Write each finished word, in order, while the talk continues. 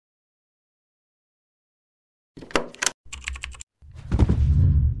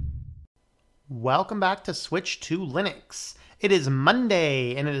Welcome back to Switch to Linux. It is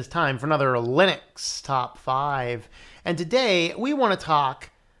Monday and it is time for another Linux Top 5. And today we want to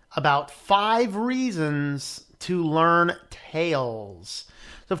talk about 5 reasons to learn Tails.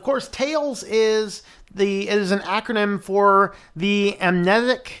 So of course Tails is an acronym for the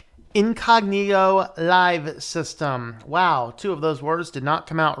Amnesic Incognito Live System. Wow, 2 of those words did not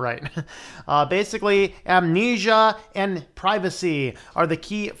come out right. Basically, amnesia and privacy are the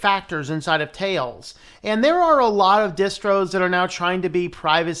key factors inside of Tails. And there are a lot of distros that are now trying to be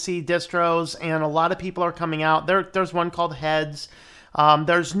privacy distros, and a lot of people are coming out. There's one called Heads.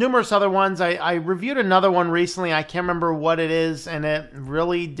 There's numerous other ones. I reviewed another one recently. I can't remember what it is, and it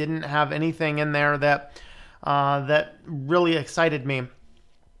really didn't have anything in there that really excited me.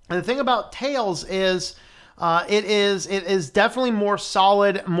 And the thing about Tails is it is definitely more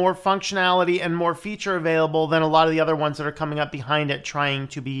solid, more functionality, and more feature available than a lot of the other ones that are coming up behind it trying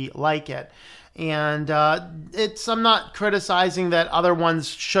to be like it. And I'm not criticizing that other ones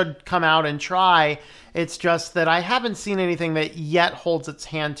should come out and try. It's just that I haven't seen anything that yet holds its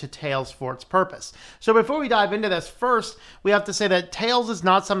hand to Tails for its purpose. So before we dive into this, first, we have to say that Tails is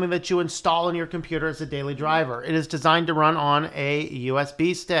not something that you install in your computer as a daily driver. It is designed to run on a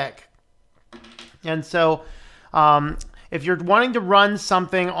USB stick. And so if you're wanting to run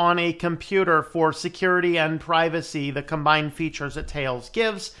something on a computer for security and privacy, the combined features that Tails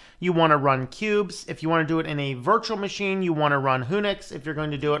gives, you want to run Qubes. If you want to do it in a virtual machine, you want to run Unix. If you're going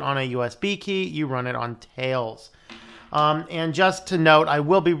to do it on a USB key, you run it on Tails. And just to note, I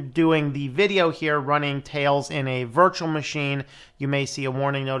will be doing the video here running Tails in a virtual machine. You may see a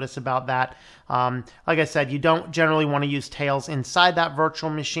warning notice about that. Like I said, you don't generally want to use Tails inside that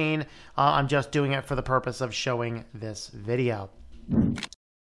virtual machine. I'm just doing it for the purpose of showing this video.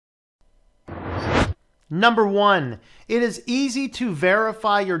 Number 1, it is easy to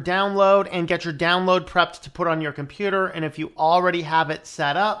verify your download and get your download prepped to put on your computer. And if you already have it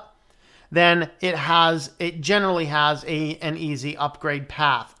set up, then it generally has an easy upgrade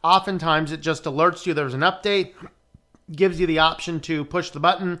path. Oftentimes it just alerts you there's an update, gives you the option to push the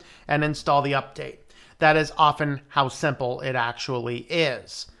button and install the update. That is often how simple it actually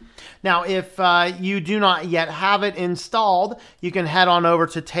is. Now, if you do not yet have it installed, you can head on over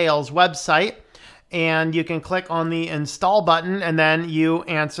to Tails' website and you can click on the install button and then you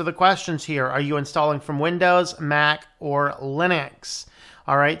answer the questions here. Are you installing from Windows, Mac, or Linux?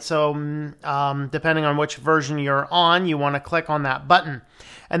 All right, so depending on which version you're on, you want to click on that button.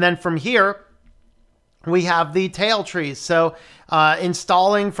 And then from here, we have the tail trees. So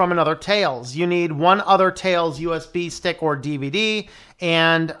installing from another Tails. You need one other Tails USB stick or DVD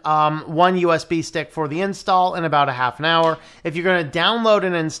and one USB stick for the install in about a half an hour. If you're going to download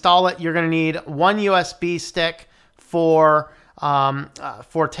and install it, you're going to need one USB stick for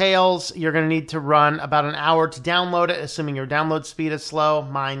Tails. You're going to need to run about an hour to download it, assuming your download speed is slow.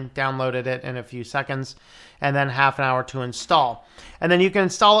 Mine downloaded it in a few seconds. And then half an hour to install. And then you can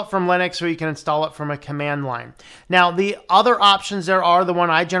install it from Linux or you can install it from a command line. Now, the other options there are, the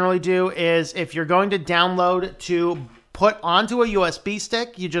one I generally do is if you're going to download to put onto a USB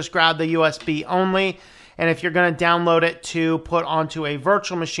stick, you just grab the USB only. And if you're going to download it to put onto a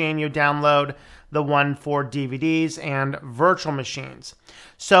virtual machine, you download the one for DVDs and virtual machines.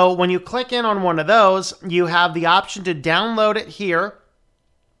 So when you click in on one of those, you have the option to download it here.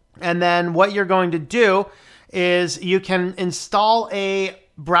 And then what you're going to do is you can install a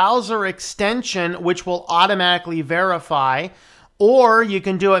browser extension which will automatically verify, or you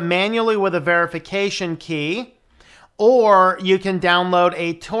can do it manually with a verification key, or you can download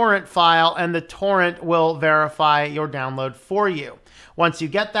a torrent file and the torrent will verify your download for you. Once you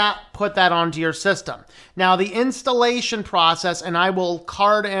get that, put that onto your system. Now, the installation process, and I will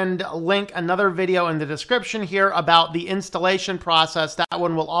card and link another video in the description here about the installation process. That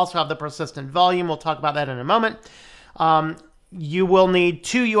one will also have the persistent volume. We'll talk about that in a moment. You will need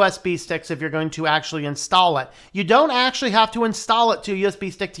 2 USB sticks if you're going to actually install it. You don't actually have to install it to a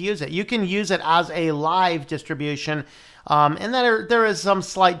USB stick to use it. You can use it as a live distribution. And then there is some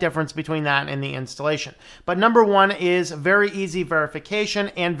slight difference between that and the installation. But number 1 is very easy verification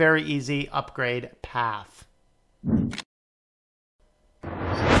and very easy upgrade path.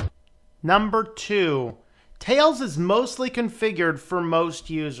 Number 2, Tails is mostly configured for most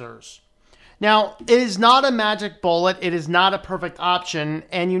users. Now, it is not a magic bullet, it is not a perfect option,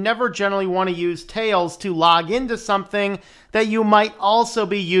 and you never generally want to use Tails to log into something that you might also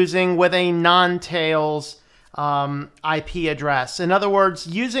be using with a non-Tails IP address. In other words,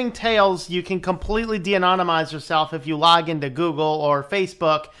 using Tails, you can completely de-anonymize yourself if you log into Google or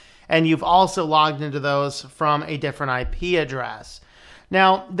Facebook, and you've also logged into those from a different IP address.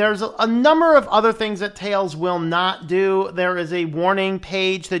 Now, there's a number of other things that Tails will not do. There is a warning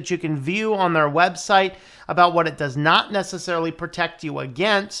page that you can view on their website about what it does not necessarily protect you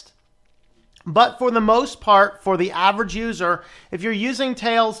against. But for the most part, for the average user, if you're using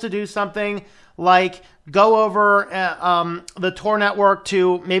Tails to do something like go over the Tor network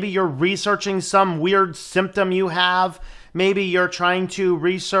to maybe you're researching some weird symptom you have, maybe you're trying to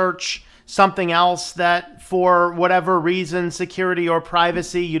research something else that for whatever reason, security or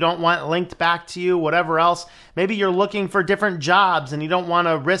privacy, you don't want linked back to you, whatever else. Maybe you're looking for different jobs and you don't want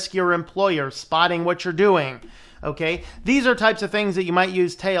to risk your employer spotting what you're doing. Okay, these are types of things that you might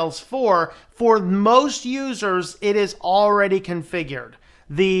use Tails for. For most users, it is already configured.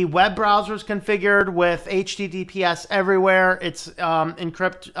 The web browser is configured with HTTPS everywhere. It's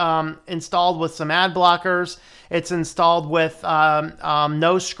installed with some ad blockers. It's installed with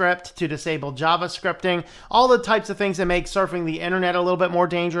NoScript to disable JavaScripting. All the types of things that make surfing the internet a little bit more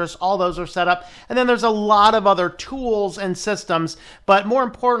dangerous, all those are set up. And then there's a lot of other tools and systems, but more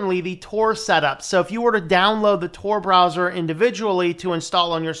importantly, the Tor setup. So if you were to download the Tor browser individually to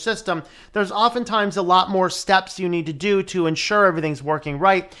install on your system, there's oftentimes a lot more steps you need to do to ensure everything's working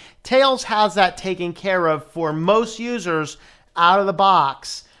right. Tails has that taken care of for most users out of the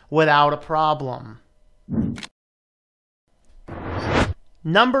box without a problem.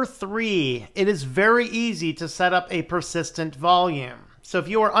 Number 3, it is very easy to set up a persistent volume. So if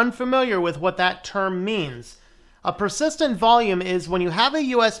you are unfamiliar with what that term means, a persistent volume is when you have a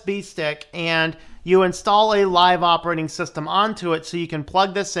USB stick and you install a live operating system onto it so you can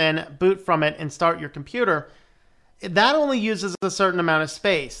plug this in, boot from it, and start your computer. That only uses a certain amount of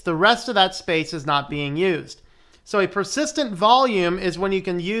space. The rest of that space is not being used. So a persistent volume is when you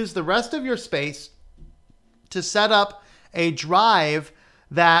can use the rest of your space to set up a drive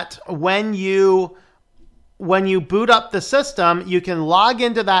that when you boot up the system, you can log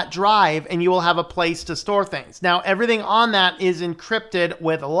into that drive and you will have a place to store things. Now, everything on that is encrypted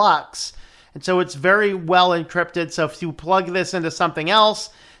with LUKS. And so it's very well encrypted. So if you plug this into something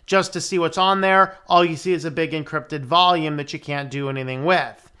else just to see what's on there, all you see is a big encrypted volume that you can't do anything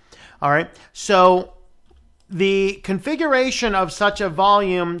with. All right. So the configuration of such a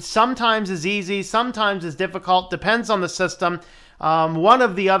volume sometimes is easy, sometimes is difficult, depends on the system. One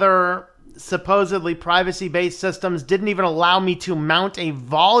of the other supposedly privacy-based systems didn't even allow me to mount a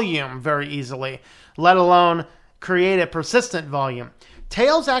volume very easily, let alone create a persistent volume.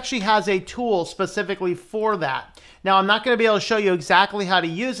 Tails actually has a tool specifically for that. Now, I'm not going to be able to show you exactly how to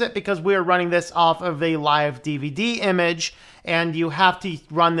use it because we are running this off of a live DVD image, and you have to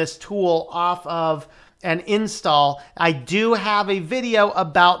run this tool off of an install. I do have a video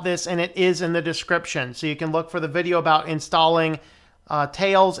about this, and it is in the description. So you can look for the video about installing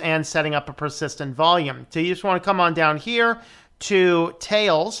Tails and setting up a persistent volume. So you just want to come on down here to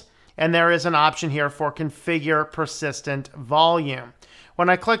Tails, and there is an option here for Configure Persistent Volume. When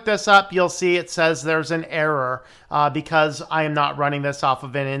I click this up, you'll see it says there's an error because I am not running this off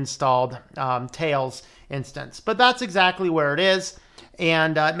of an installed Tails instance. But that's exactly where it is.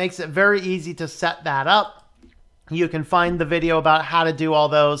 And it makes it very easy to set that up. You can find the video about how to do all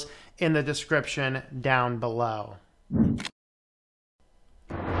those in the description down below.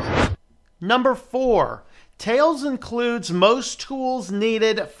 Number 4, Tails includes most tools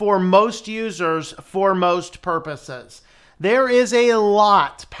needed for most users for most purposes. There is a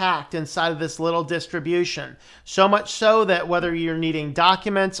lot packed inside of this little distribution. So much so that whether you're needing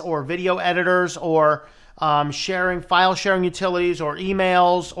documents or video editors or file sharing utilities or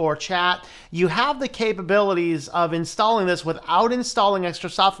emails or chat, you have the capabilities of installing this without installing extra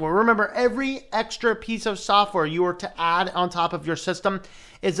software. Remember, every extra piece of software you were to add on top of your system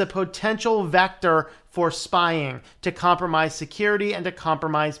is a potential vector for spying, to compromise security and to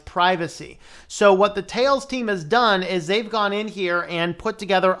compromise privacy. So what the Tails team has done is they've gone in here and put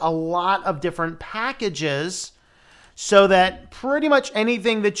together a lot of different packages so that pretty much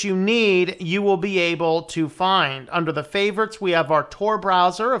anything that you need, you will be able to find. Under the favorites, we have our Tor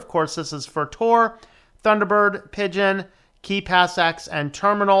browser. Of course, this is for Tor, Thunderbird, Pigeon, KeePassX, and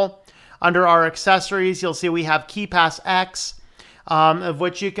Terminal. Under our accessories, you'll see we have KeePassX, of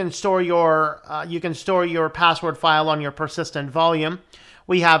which you can store your password file on your persistent volume.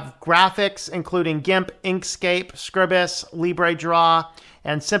 We have graphics, including GIMP, Inkscape, Scribus, LibreDraw,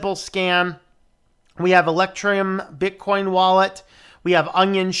 and Simple Scan. We have Electrum Bitcoin Wallet. We have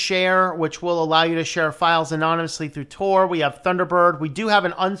Onion Share, which will allow you to share files anonymously through Tor. We have Thunderbird. We do have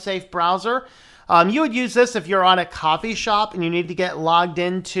an unsafe browser. You would use this if you're on a coffee shop and you need to get logged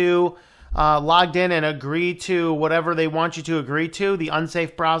into logged in and agree to whatever they want you to agree to, the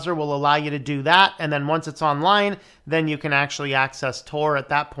unsafe browser will allow you to do that. And then once it's online, then you can actually access Tor at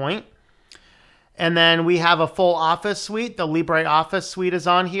that point. And then we have a full Office suite. The LibreOffice suite is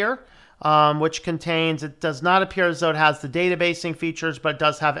on here, which contains, it does not appear as though it has the databasing features, but it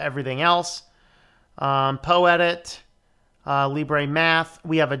does have everything else. PoEdit, LibreMath.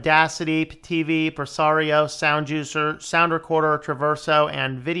 We have Audacity, TV, Presario, Sound User, Sound Recorder, Traverso,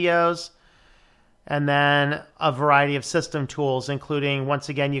 and videos. And then a variety of system tools, including, once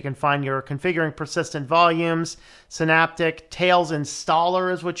again, you can find your configuring persistent volumes, Synaptic, Tails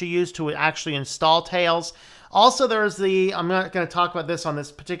installer is what you use to actually install Tails. Also, there's I'm not going to talk about this on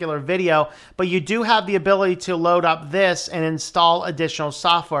this particular video, but you do have the ability to load up this and install additional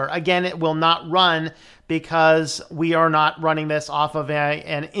software. Again, it will not run because we are not running this off of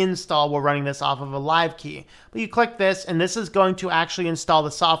an install. We're running this off of a live key. But you click this, and this is going to actually install the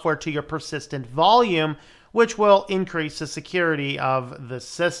software to your persistent volume, which will increase the security of the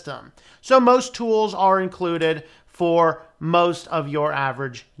system. So most tools are included for most of your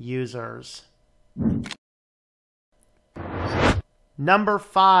average users. Number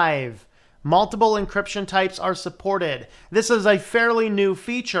 5, multiple encryption types are supported. This is a fairly new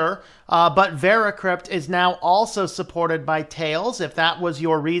feature, but VeraCrypt is now also supported by Tails, if that was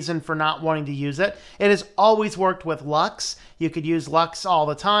your reason for not wanting to use it. It has always worked with Lux. You could use Lux all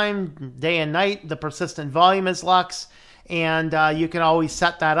the time, day and night. The persistent volume is Lux, and you can always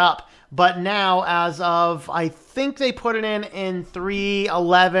set that up. But now, as of, I think they put it in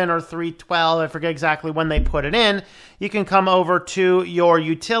 3.11 or 3.12, I forget exactly when they put it in, you can come over to your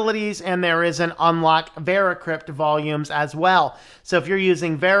utilities, and there is an unlock VeraCrypt volumes as well. So if you're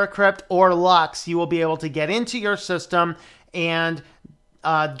using VeraCrypt or Lux, you will be able to get into your system and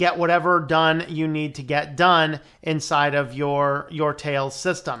get whatever done you need to get done inside of your Tails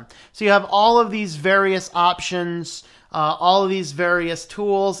system. So you have all of these various options, all of these various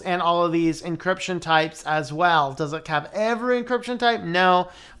tools, and all of these encryption types as well. Does it have every encryption type? No,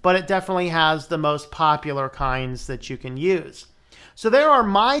 but it definitely has the most popular kinds that you can use. So there are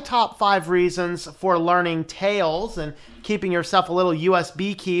my top 5 reasons for learning Tails and keeping yourself a little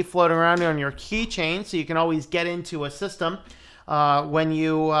USB key floating around on your keychain so you can always get into a system when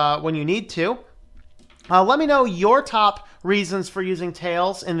you need to. Let me know your top reasons for using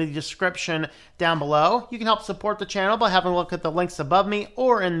Tails in the description down below. You can help support the channel by having a look at the links above me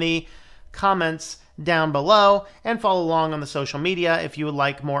or in the comments down below, and follow along on the social media if you would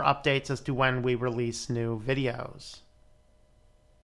like more updates as to when we release new videos.